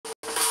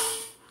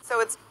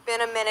So it's been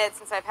a minute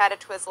since I've had a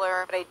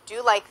Twizzler, but I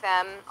do like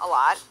them a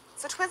lot.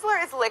 So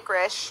Twizzler is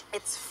licorice.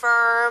 It's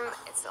firm,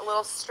 it's a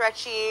little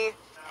stretchy. It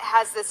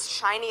has this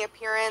shiny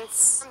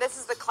appearance. This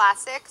is the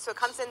classic, so it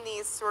comes in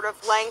these sort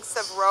of lengths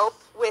of rope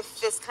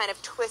with this kind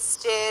of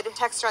twisted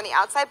texture on the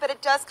outside, but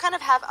it does kind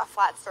of have a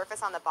flat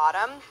surface on the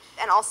bottom,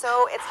 and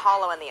also it's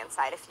hollow on the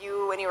inside. If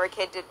you, when you were a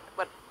kid, did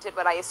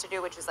what I used to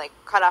do, which is like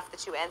cut off the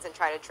two ends and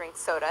try to drink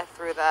soda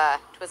through the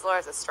Twizzler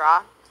as a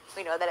straw,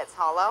 we know that it's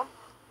hollow.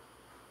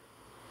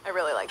 I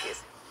really like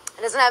these.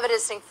 It doesn't have a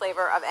distinct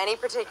flavor of any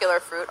particular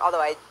fruit, although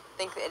I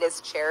think it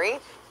is cherry.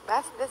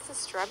 This is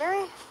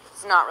strawberry?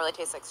 Does not really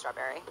taste like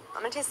strawberry.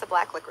 I'm gonna taste the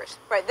black licorice.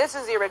 Right, this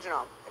is the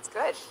original. It's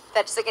good.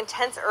 That just like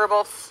intense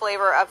herbal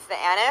flavor of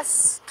the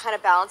anise kind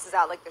of balances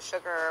out like the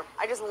sugar.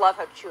 I just love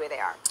how chewy they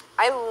are.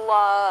 I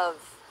love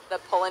the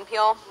pull and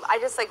peel. I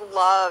just like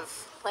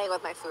love playing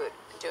with my food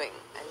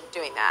and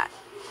doing that.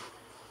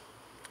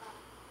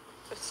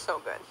 It's so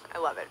good. I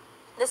love it.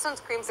 This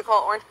one's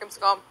creamsicle, orange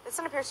creamsicle. This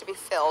one appears to be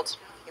filled.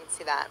 You can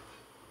see that.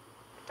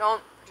 I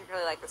don't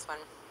particularly like this one.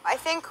 I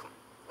think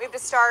we have to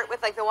start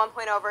with like the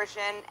 1.0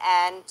 version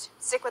and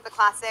stick with the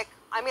classic.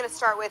 I'm going to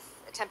start with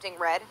attempting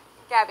red.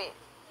 Gabby,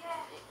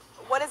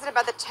 what is it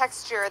about the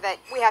texture that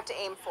we have to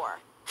aim for?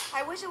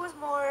 I wish it was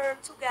more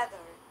together,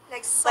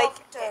 like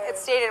softer. Like it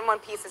stayed in one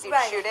piece as you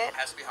shoot it. It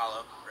has to be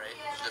hollow, right?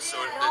 The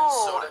soda,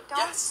 No,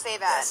 don't say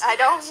that. Yes, I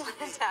don't want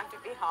it to have to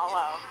be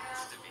hollow.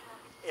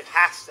 It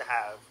has to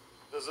have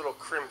those little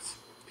crimped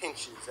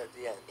pinches at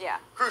the end. Yeah.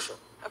 Crucial.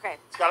 Okay.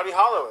 It's got to be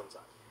hollow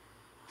inside.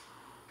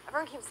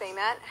 Everyone keeps saying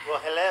that. Well,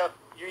 hello.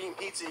 You're eating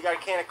pizza, you got a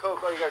can of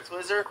Coke, or you got a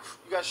Twizzler,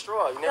 you got a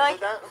straw. You never did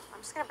that?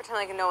 I'm just going to pretend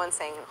like no one's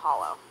saying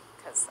hollow,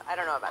 because I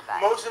don't know about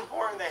that. Most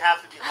important, they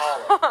have to be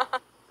hollow.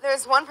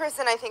 There's one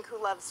person I think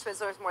who loves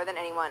Twizzlers more than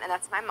anyone, and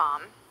that's my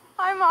mom.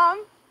 Hi,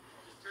 Mom.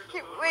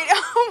 Wait,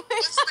 oh my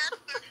God.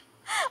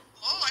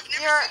 Oh, I've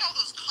never seen all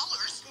those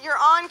colors. You're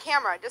on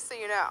camera, just so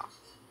you know.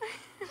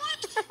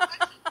 What? I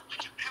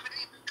don't have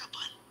any makeup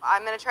on.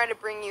 I'm going to try to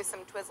bring you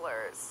some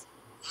Twizzlers.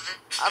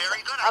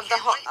 Very good.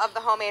 Of the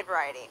homemade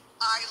variety.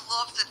 I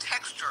love the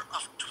texture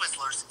of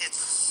Twizzlers. It's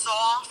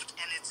soft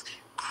and it's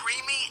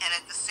creamy, and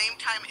at the same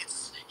time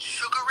it's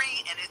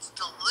sugary and it's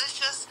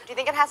delicious. Do you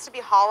think it has to be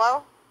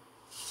hollow?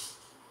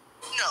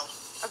 No.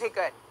 Okay,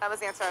 good. That was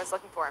the answer I was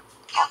looking for.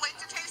 Can't wait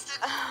to taste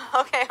it.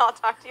 Okay, I'll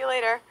talk to you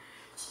later.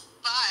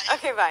 Bye.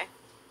 Okay, bye.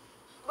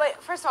 Wait,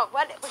 first of all,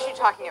 what was she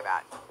talking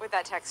about with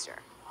that texture?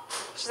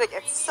 She's like,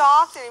 it's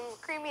soft and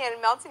creamy and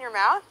it melts in your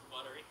mouth?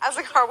 Buttery. I was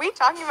like, are we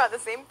talking about the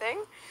same thing?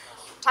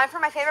 Time for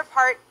my favorite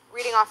part,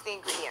 reading off the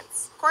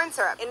ingredients. Corn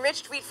syrup,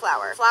 enriched wheat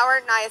flour,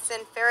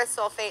 niacin, ferrous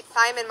sulfate,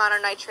 thiamine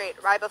mononitrate,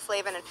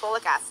 riboflavin, and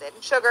folic acid.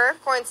 Sugar,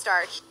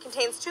 cornstarch,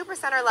 contains 2%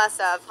 or less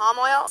of palm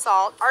oil,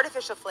 salt,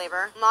 artificial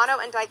flavor, mono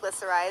and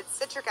diglycerides,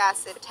 citric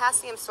acid,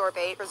 potassium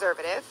sorbate,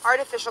 preservative,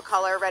 artificial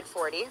color, red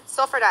 40,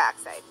 sulfur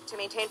dioxide to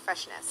maintain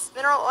freshness,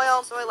 mineral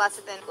oil, soy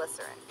lecithin,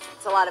 glycerin.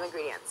 It's a lot of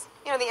ingredients.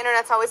 You know, the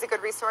internet's always a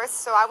good resource,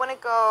 so I want to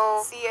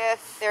go see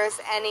if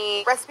there's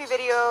any recipe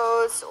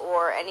videos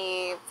or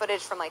any footage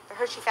from like the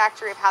Hershey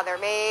factory of how they're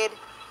made.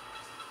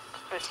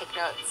 I'm going to take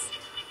notes.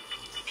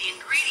 The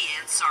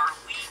ingredients are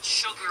wheat,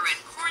 sugar,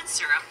 and corn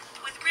syrup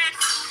with red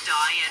food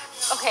dye and...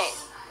 Okay,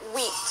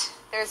 wheat.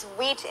 There's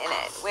wheat in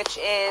it, which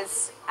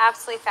is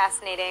absolutely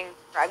fascinating.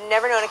 I've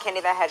never known a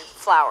candy that had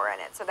flour in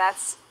it, so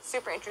that's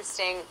super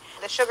interesting.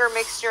 The sugar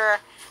mixture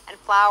and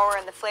flour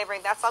and the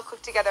flavoring, that's all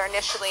cooked together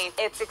initially.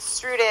 It's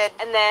extruded,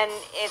 and then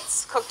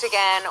it's cooked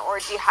again or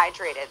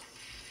dehydrated.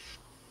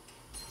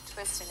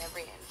 Twist in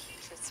every inch.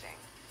 Interesting.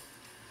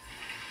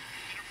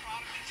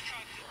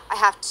 I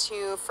have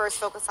to first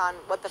focus on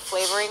what the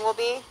flavoring will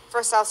be.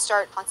 First, I'll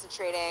start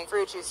concentrating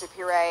fruit juice or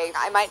puree.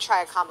 I might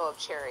try a combo of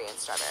cherry and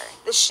strawberry.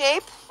 The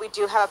shape, we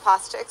do have a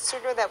pasta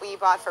extruder that we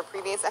bought for a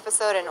previous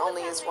episode and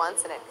only used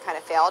once, and it kind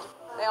of failed.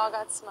 They all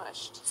got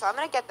smushed. So I'm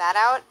going to get that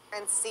out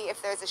and see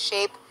if there's a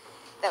shape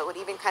that would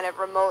even kind of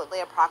remotely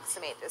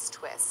approximate this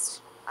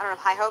twist. I don't have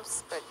high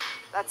hopes, but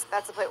that's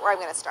the place where I'm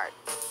going to start.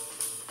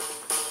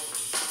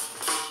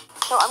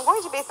 So I'm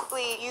going to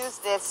basically use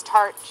this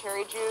tart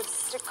cherry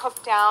juice to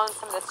cook down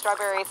some of the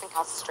strawberries and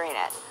I'll strain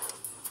it.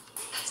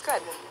 It's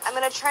good. I'm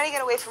going to try to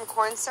get away from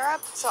corn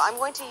syrup, so I'm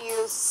going to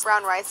use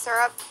brown rice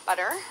syrup,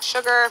 butter,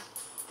 sugar,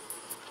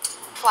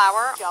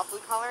 flour, gel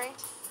food coloring.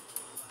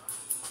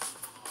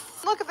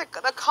 Look at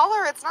the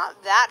color, it's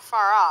not that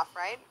far off,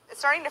 right? It's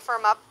starting to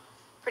firm up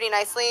pretty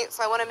nicely,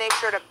 so I want to make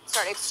sure to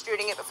start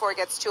extruding it before it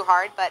gets too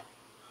hard, but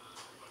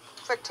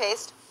quick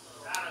taste.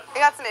 I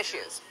got some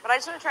issues, but I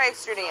just want to try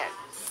extruding it.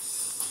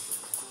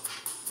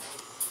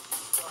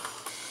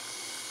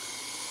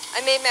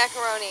 I made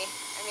macaroni.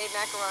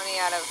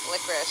 Out of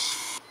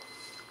licorice.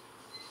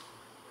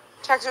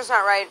 Texture's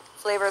not right.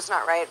 Flavor's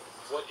not right.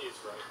 What is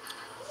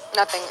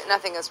right?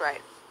 Nothing is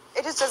right.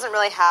 It just doesn't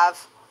really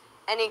have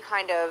any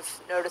kind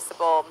of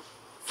noticeable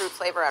fruit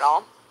flavor at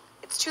all.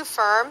 It's too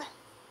firm,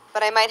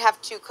 but I might have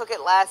to cook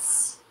it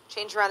less,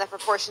 change around the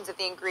proportions of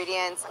the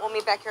ingredients. We'll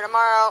meet back here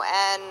tomorrow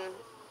and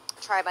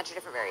try a bunch of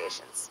different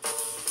variations.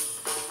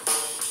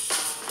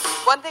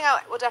 One thing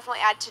I will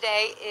definitely add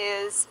today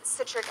is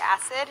citric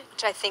acid,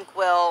 which I think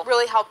will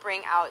really help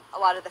bring out a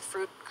lot of the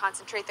fruit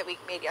concentrate that we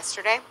made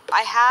yesterday.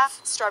 I have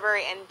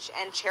strawberry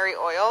and cherry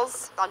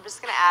oils. So I'm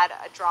just going to add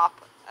a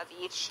drop of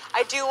each.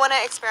 I do want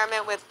to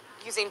experiment with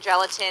using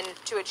gelatin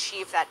to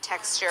achieve that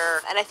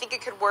texture, and I think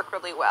it could work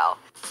really well.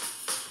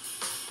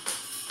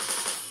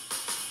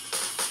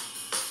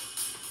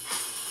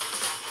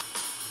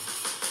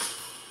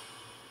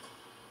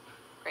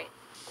 Great.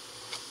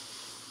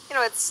 You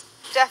know, it's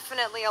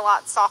definitely a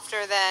lot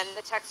softer than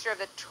the texture of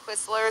the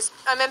Twizzlers.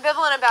 I'm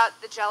ambivalent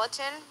about the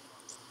gelatin.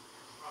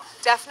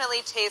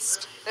 Definitely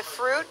taste the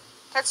fruit.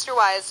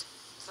 Texture-wise,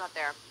 it's not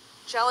there.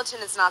 Gelatin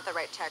is not the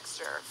right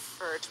texture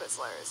for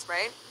Twizzlers,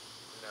 right?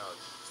 No,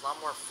 it's a lot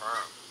more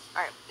firm.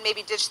 All right,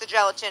 maybe ditch the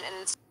gelatin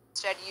and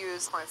instead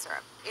use corn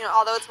syrup. You know,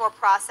 although it's more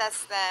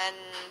processed than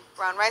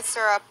brown rice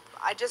syrup,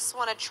 I just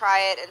want to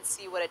try it and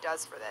see what it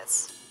does for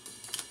this.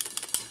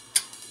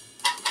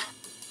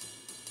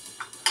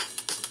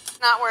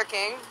 Not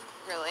working,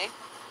 really.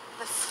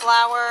 The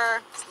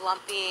flour is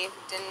lumpy,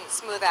 didn't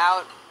smooth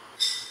out.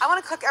 I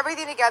want to cook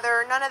everything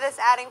together. None of this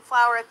adding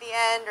flour at the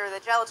end or the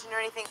gelatin or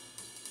anything.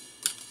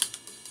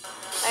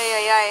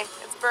 Ay,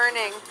 it's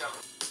burning.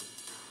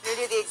 You're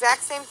going to do the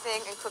exact same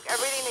thing and cook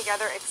everything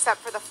together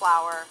except for the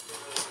flour.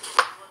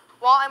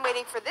 While I'm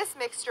waiting for this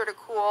mixture to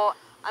cool,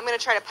 I'm going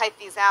to try to pipe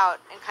these out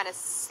and kind of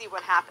see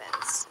what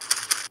happens.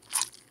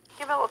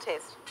 Give it a little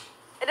taste.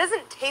 It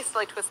doesn't taste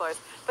like Twizzlers,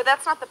 but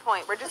that's not the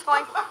point. We're just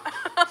going...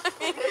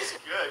 It's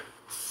good.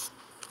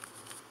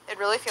 It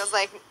really feels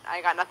like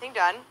I got nothing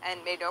done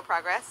and made no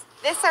progress.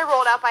 This I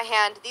rolled out by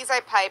hand. These I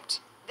piped.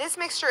 This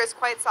mixture is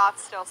quite soft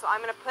still, so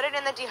I'm going to put it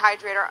in the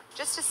dehydrator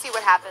just to see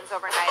what happens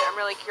overnight. I'm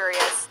really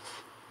curious.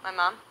 My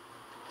mom?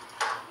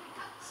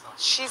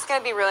 She's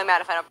going to be really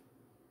mad if I don't...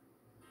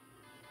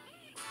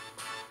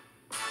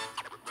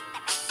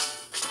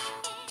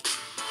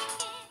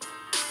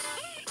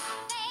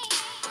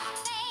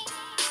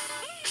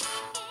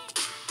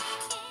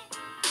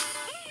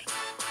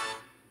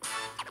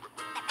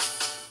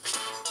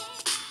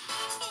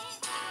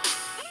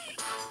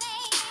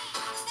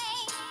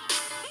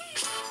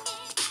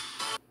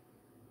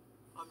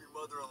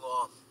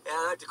 And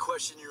I like to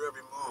question your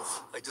every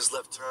move, like this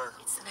left turn.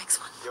 It's the next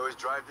one. You always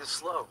drive this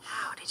slow.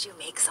 How did you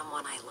make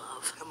someone I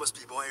love? That must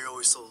be why you're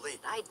always so late.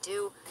 I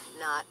do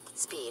not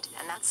speed,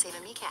 and that's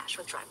saving me cash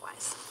with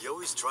DriveWise. You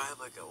always drive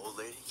like an old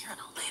lady? You're an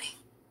old lady.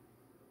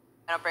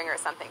 I'll bring her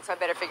something, so I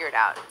better figure it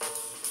out.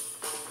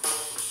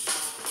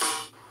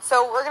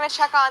 So we're going to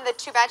check on the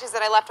 2 batches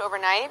that I left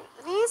overnight.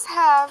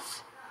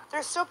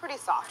 They're still pretty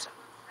soft.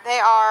 They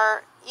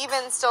are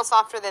even still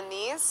softer than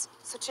these.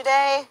 So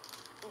today,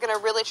 I'm going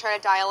to really try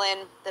to dial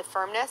in the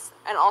firmness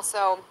and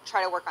also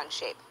try to work on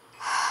shape.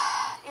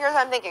 Here's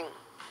what I'm thinking.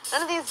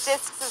 None of these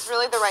discs is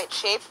really the right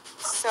shape,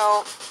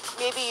 so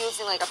maybe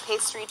using like a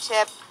pastry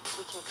tip,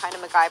 we can kind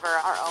of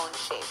MacGyver our own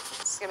shape.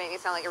 This is going to make me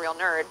sound like a real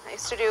nerd. I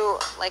used to do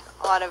like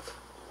a lot of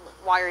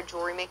wire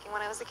jewelry making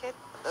when I was a kid.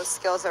 Those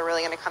skills are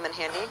really going to come in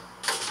handy.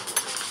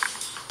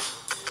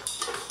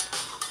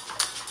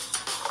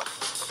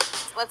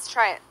 Let's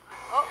try it.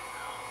 Oh.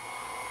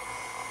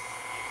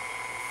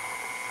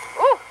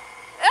 Ooh.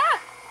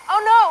 Ah!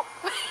 Oh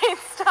no! Wait,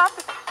 stop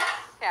it.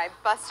 Okay, I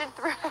busted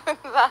through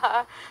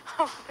the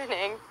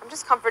opening. I'm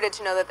just comforted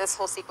to know that this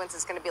whole sequence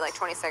is going to be like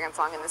 20 seconds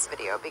long in this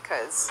video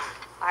because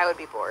I would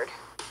be bored.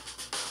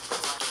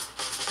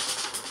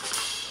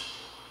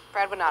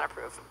 Brad would not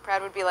approve.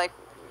 Brad would be like,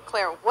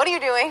 Claire, what are you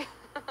doing?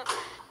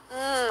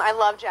 I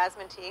love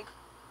jasmine tea.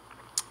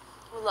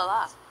 Ooh la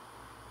la.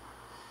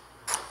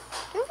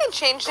 I think they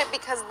changed it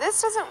because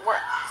this doesn't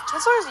work.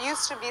 Twizzlers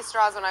used to be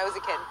straws when I was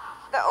a kid.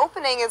 The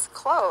opening is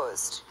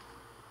closed.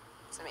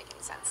 Doesn't make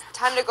any sense.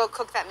 Time to go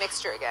cook that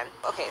mixture again.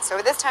 Okay,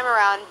 so this time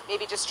around,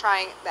 maybe just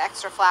trying the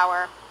extra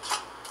flour.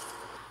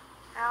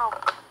 Ow.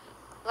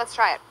 Let's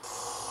try it.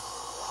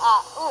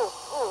 Ooh.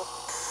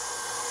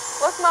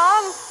 Look,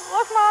 Mom.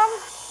 Look, Mom.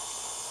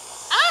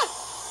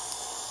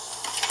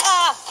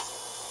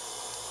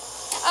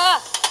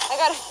 I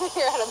gotta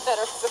figure out a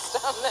better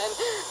system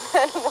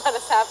than what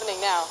is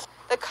happening now.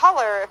 The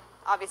color,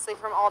 obviously,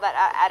 from all that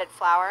added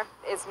flour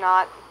is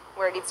not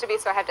where it needs to be,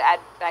 so I have to add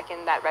back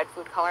in that red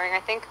food coloring, I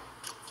think.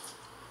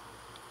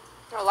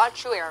 They're a lot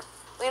chewier.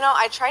 You know,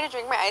 I tried to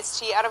drink my iced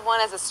tea out of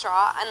one as a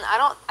straw, and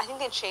I think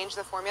they changed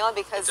the formula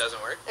because... It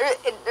doesn't work?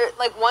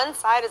 Like, one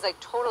side is, like,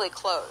 totally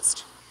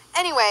closed.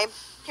 Anyway,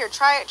 here,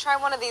 try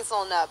one of these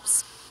little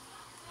nubs.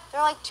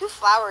 They're, like, too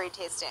floury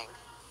tasting.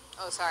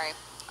 Oh, sorry.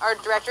 Our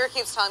director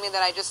keeps telling me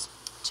that I just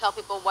tell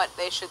people what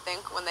they should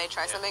think when they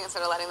try something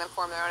instead of letting them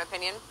form their own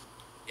opinion.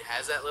 It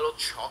has that little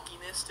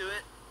chalkiness to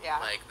it. Yeah.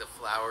 Like the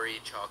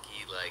floury,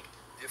 chalky, like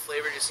the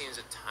flavor just seems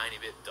a tiny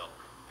bit dull.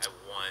 I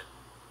want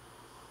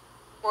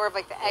more of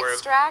like the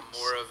extract?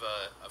 More of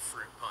a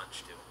fruit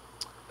punch too.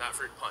 Not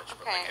fruit punch,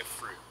 but like a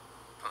fruit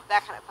punch.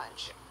 That kind of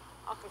punch.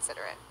 Yeah. I'll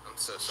consider it. I'm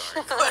so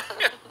sorry.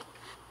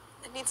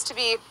 It needs to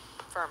be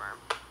firmer.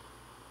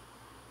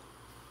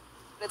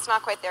 But it's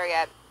not quite there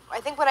yet. I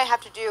think what I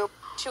have to do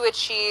to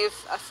achieve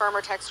a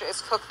firmer texture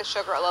is cook the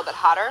sugar a little bit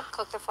hotter,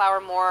 cook the flour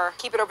more,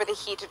 keep it over the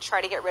heat to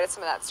try to get rid of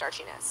some of that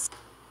starchiness.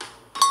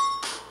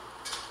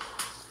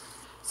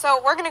 So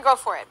we're gonna go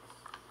for it.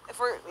 If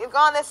we've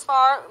gone this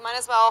far, we might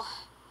as well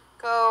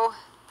go,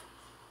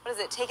 what is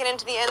it, take it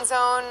into the end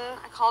zone.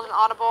 I called an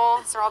audible.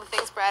 These are all the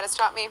things Brad has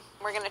taught me.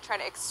 We're gonna try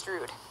to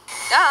extrude.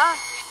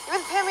 Give me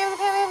the Pam, give me the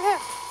Pam, give me the Pam.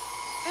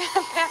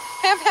 Pam,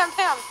 Pam, Pam,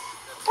 Pam.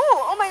 Ooh,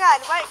 oh my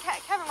God,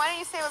 Kevin, why didn't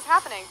you say what's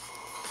happening?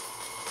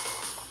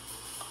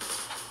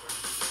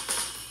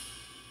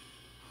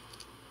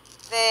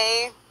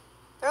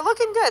 They're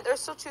looking good. They're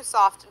still too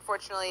soft,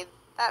 unfortunately.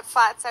 That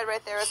flat side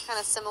right there is kind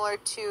of similar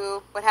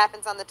to what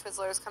happens on the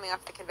Twizzlers coming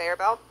off the conveyor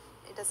belt.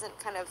 It doesn't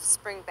kind of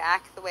spring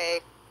back the way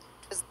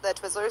the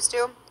Twizzlers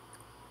do.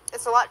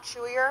 It's a lot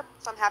chewier,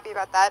 so I'm happy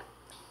about that.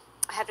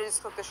 I have to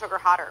just cook the sugar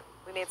hotter.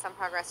 We made some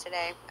progress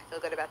today. I feel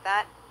good about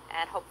that,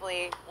 and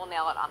hopefully we'll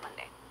nail it on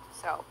Monday.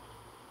 So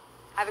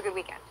have a good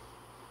weekend.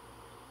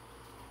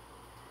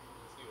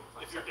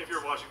 If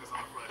you're watching this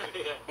on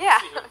Friday. Yeah.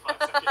 See you in 5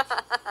 seconds.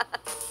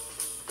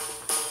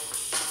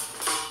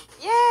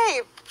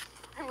 Yay!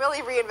 I'm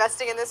really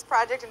reinvesting in this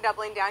project and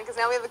doubling down because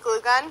now we have a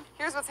glue gun.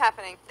 Here's what's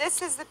happening.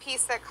 This is the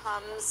piece that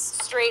comes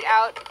straight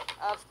out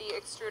of the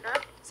extruder.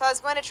 So I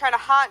was going to try to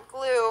hot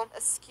glue a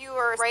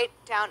skewer right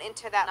down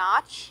into that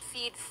notch,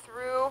 feed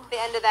through the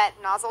end of that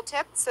nozzle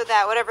tip so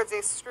that whatever's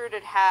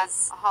extruded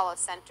has a hollow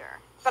center.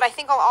 But I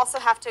think I'll also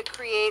have to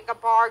create a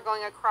bar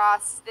going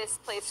across this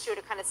place too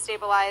to kind of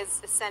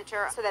stabilize the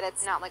center so that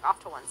it's not like off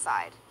to one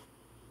side.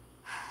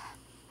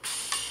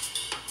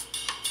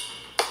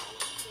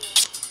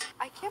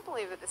 I can't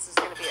believe that this is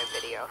going to be a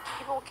video.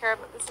 People will care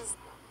about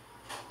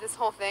this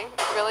whole thing.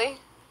 Really?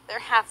 There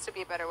has to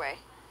be a better way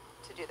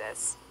to do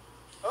this.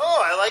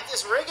 Oh, I like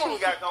this rigging you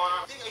got going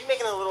on. Are you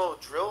making a little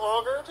drill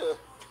auger to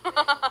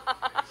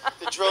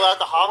drill out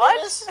the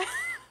hollowness?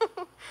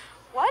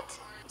 What?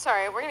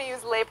 Sorry, we're going to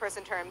use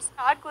layperson terms.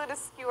 Hot glued a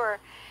skewer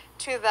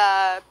to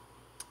the,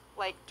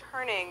 like,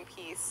 turning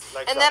piece.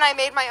 Like and so. then I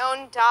made my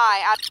own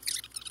die.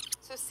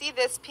 So see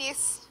this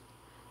piece?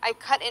 I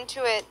cut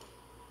into it.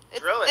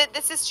 Drill it.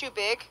 This is too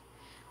big.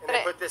 And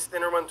then put this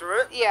thinner one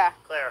through it? Yeah.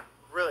 Claire,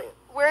 brilliant.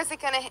 Where is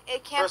it going to,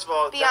 it can't First of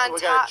all, be on we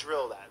top. got to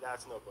drill that.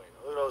 That's no bueno.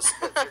 Look at those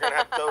splits. You're going to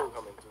have dough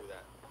coming through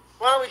that.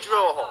 Why don't we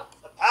drill a hole?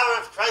 The power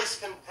of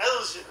Christ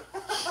compels you.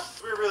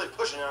 We were really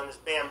pushing on this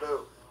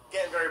bamboo,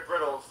 getting very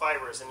brittle and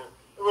fibrous, and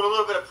with a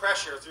little bit of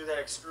pressure through that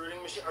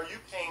extruding machine. Are you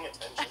paying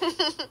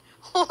attention?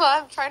 Hold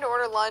on, I'm trying to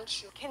order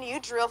lunch. Can you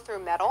drill through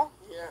metal?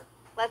 Yeah.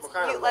 Let's What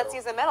kind of let's metal?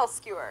 use a metal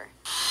skewer.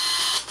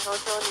 Don't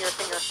drill into your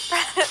finger.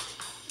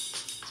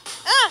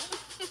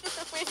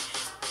 Wait.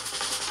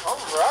 All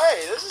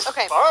right, this is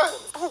Okay. fun.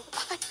 Oh,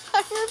 I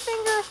got your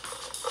finger.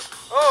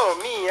 Oh,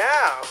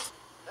 meow.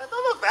 That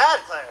don't look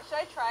bad, Claire. Should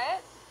I try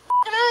it?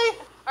 Hey.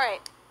 All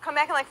right, come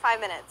back in like 5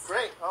 minutes.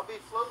 Great, I'll be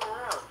floating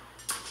around.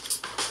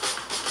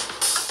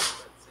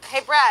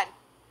 Hey, Brad,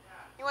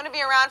 you want to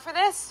be around for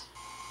this?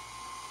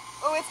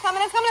 Oh, it's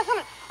coming, it's coming, it's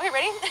coming. Okay,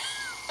 ready?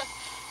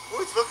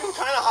 Ooh, it's looking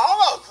kind of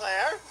hollow,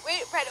 Claire.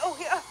 Wait, Brad, oh,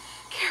 yeah.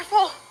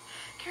 Careful,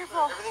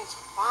 careful. Everything's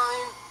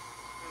fine.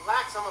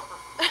 Relax, I'm a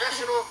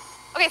professional.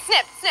 Okay,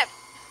 snip, snip.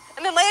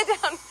 And then lay it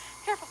down.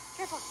 Careful,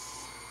 careful.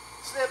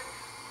 Snip.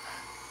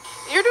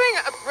 You're doing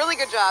a really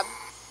good job.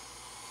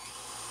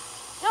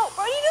 No,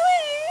 what are you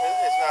doing?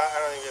 It's not, I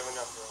don't think we have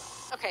enough room.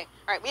 Okay,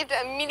 all right, we have to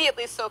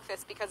immediately soak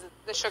this because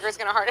the sugar's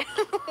going to harden.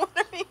 What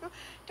are you?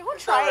 Don't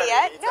It's try not it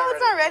yet. ready. It's No, not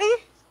it's not ready.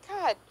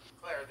 God.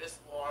 Claire, this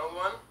long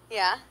one,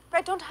 Yeah.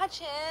 Brad, don't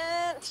touch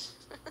it.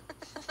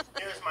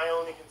 here's my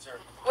only concern.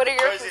 What are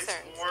your because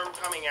concerns? It's warm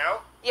coming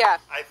out, Yeah,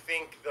 I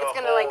think the it's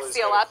going to hole like is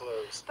seal gonna up.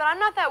 close. But I'm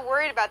not that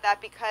worried about that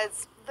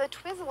because the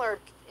Twizzler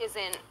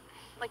isn't,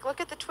 like,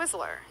 look at the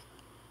Twizzler.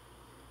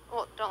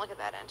 Well, don't look at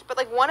that end. But,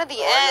 like, one of the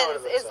Oh, I know what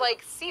ends it looks is, like.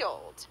 like,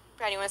 sealed.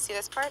 Brad, you want to see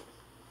this part?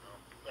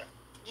 Yeah.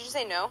 Did you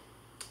say no?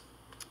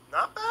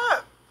 Not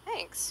bad.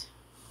 Thanks.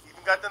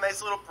 Even got the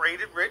nice little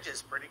braided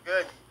ridges. Pretty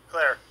good.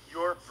 Claire,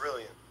 you're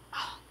brilliant.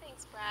 Oh,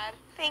 thanks, Brad.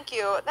 Thank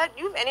you.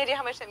 You have any idea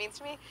how much that means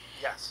to me?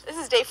 Yes. This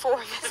is day 4 of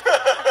this.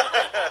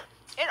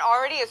 It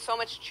already is so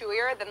much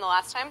chewier than the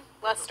last time.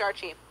 Less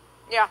starchy.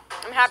 Yeah,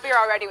 I'm happier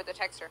already with the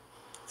texture.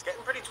 It's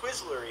getting pretty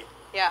Twizzlery.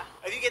 Yeah.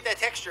 If you get that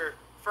texture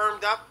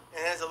firmed up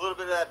and has a little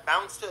bit of that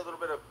bounce to it, a little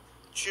bit of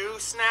chew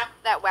snap,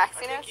 That I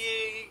waxiness. think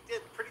you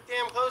did pretty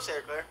damn close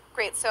there, Claire.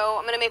 Great. So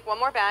I'm going to make one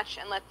more batch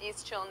and let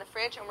these chill in the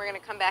fridge, and we're going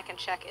to come back and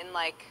check in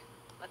like,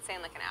 let's say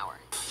in like an hour.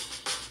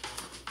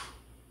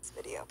 This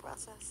video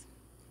process.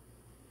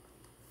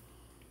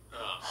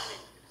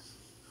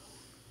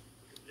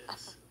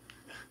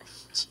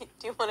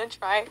 Do you want to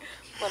try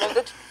one of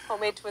the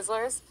homemade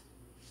Twizzlers?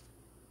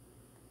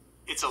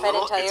 It's a I didn't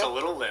little. tell It's you. a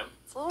little limp.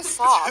 It's a little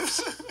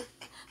soft.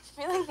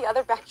 I feel like the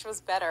other batch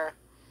was better.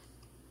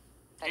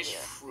 Thank It's you.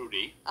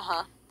 fruity.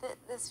 Uh-huh.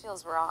 This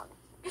feels wrong.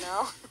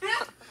 No?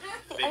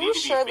 They Are need you to be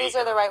sure these are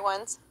the bigger. right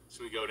ones?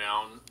 Should we go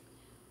down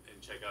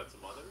and check out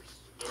some others?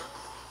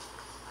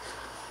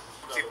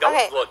 See, those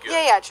Okay. look good.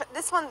 Yeah.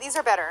 This one, these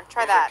are better.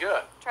 Try These are that.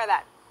 good. Try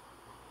that.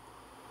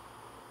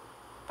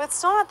 But it's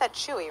still not that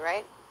chewy,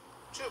 right?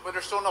 Chew, but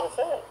there's still no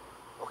hole.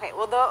 Okay,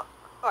 well,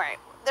 all right.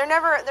 They're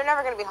never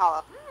going to be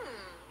hollow.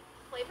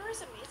 Flavor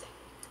is amazing.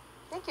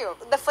 Thank you.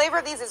 The flavor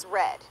of these is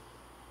red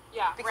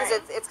Yeah, because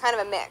right. it's kind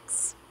of a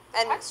mix.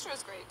 And Texture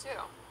is great too.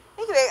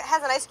 thank you. It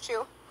has a nice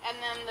chew. And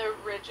then the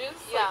ridges.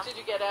 Yeah. Like, did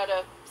you get out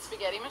a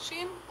spaghetti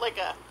machine? Like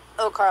a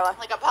Carla.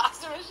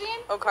 pasta machine?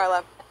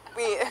 Carla.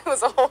 It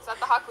was a whole. Is that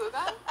the hot glue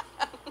gun?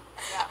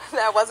 Yeah.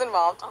 That was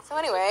involved. So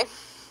anyway.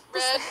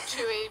 Red,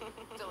 chewy,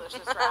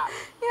 delicious wrap.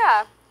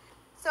 Yeah.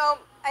 So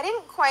I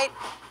didn't quite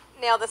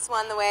nail this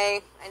one the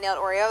way I nailed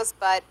Oreos,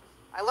 but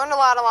I learned a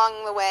lot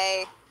along the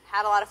way.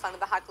 Had a lot of fun with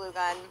the hot glue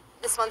gun.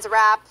 This one's a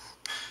wrap.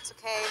 It's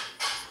okay.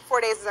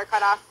 4 days is our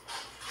cutoff.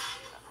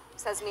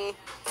 Says me.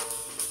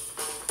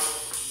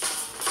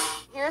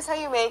 Here's how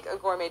you make a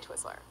gourmet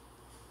Twizzler.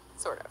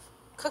 Sort of.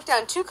 Cook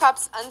down 2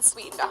 cups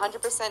unsweetened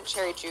 100%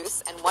 cherry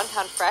juice and 1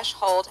 pound fresh,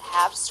 hulled,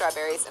 halved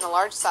strawberries in a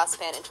large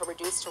saucepan until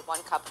reduced to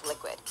 1 cup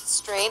liquid.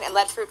 Strain and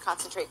let fruit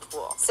concentrate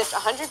cool. Sift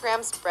 100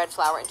 grams bread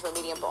flour into a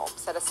medium bowl.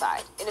 Set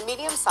aside. In a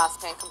medium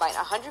saucepan, combine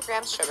 100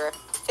 grams sugar,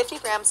 50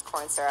 grams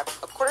corn syrup,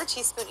 a 1/4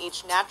 teaspoon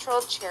each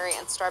natural cherry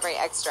and strawberry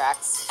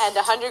extracts, and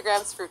 100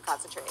 grams fruit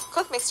concentrate.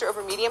 Cook mixture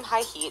over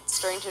medium-high heat,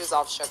 stirring to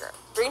dissolve sugar.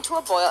 Bring to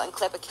a boil and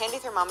clip a candy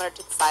thermometer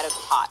to the side of the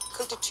pot.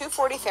 Cook to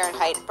 240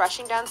 Fahrenheit,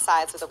 brushing down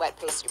sides with a wet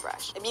pastry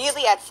brush.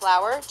 Immediately add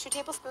flour, 2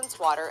 tablespoons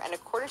water, and a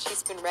 1/4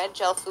 teaspoon red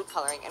gel food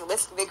coloring and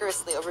whisk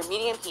vigorously over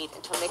medium heat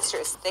until mixture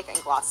is thick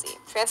and glossy.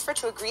 Transfer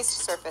to a greased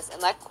surface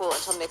and let cool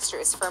until mixture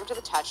is firm to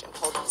the touch and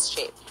hold its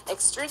shape.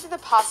 Extrude to the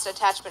pasta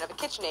attachment of a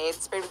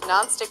KitchenAid, sprayed with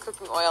non-stick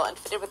cooking oil and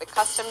fitted with a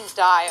custom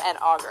die and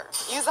auger.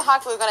 Use a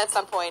hot glue gun at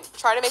some point.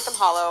 Try to make them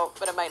hollow,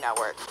 but it might not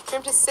work.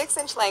 Trim to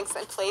 6-inch lengths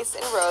and place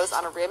in rows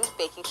on a rimmed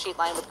baking sheet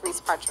lined with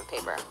greased parchment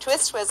paper.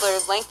 Twist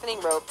Twizzlers, lengthening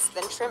ropes,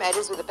 then trim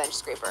edges with a bench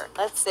scraper.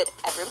 Let sit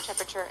at room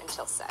temperature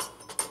until set.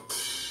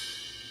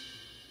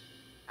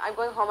 I'm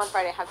going home on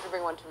Friday. I have to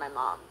bring one to my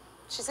mom.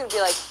 She's going to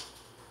be like,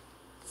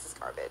 this is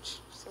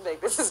garbage. She's going to be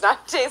like, this does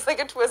not taste like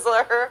a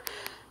Twizzler.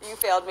 You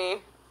failed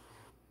me.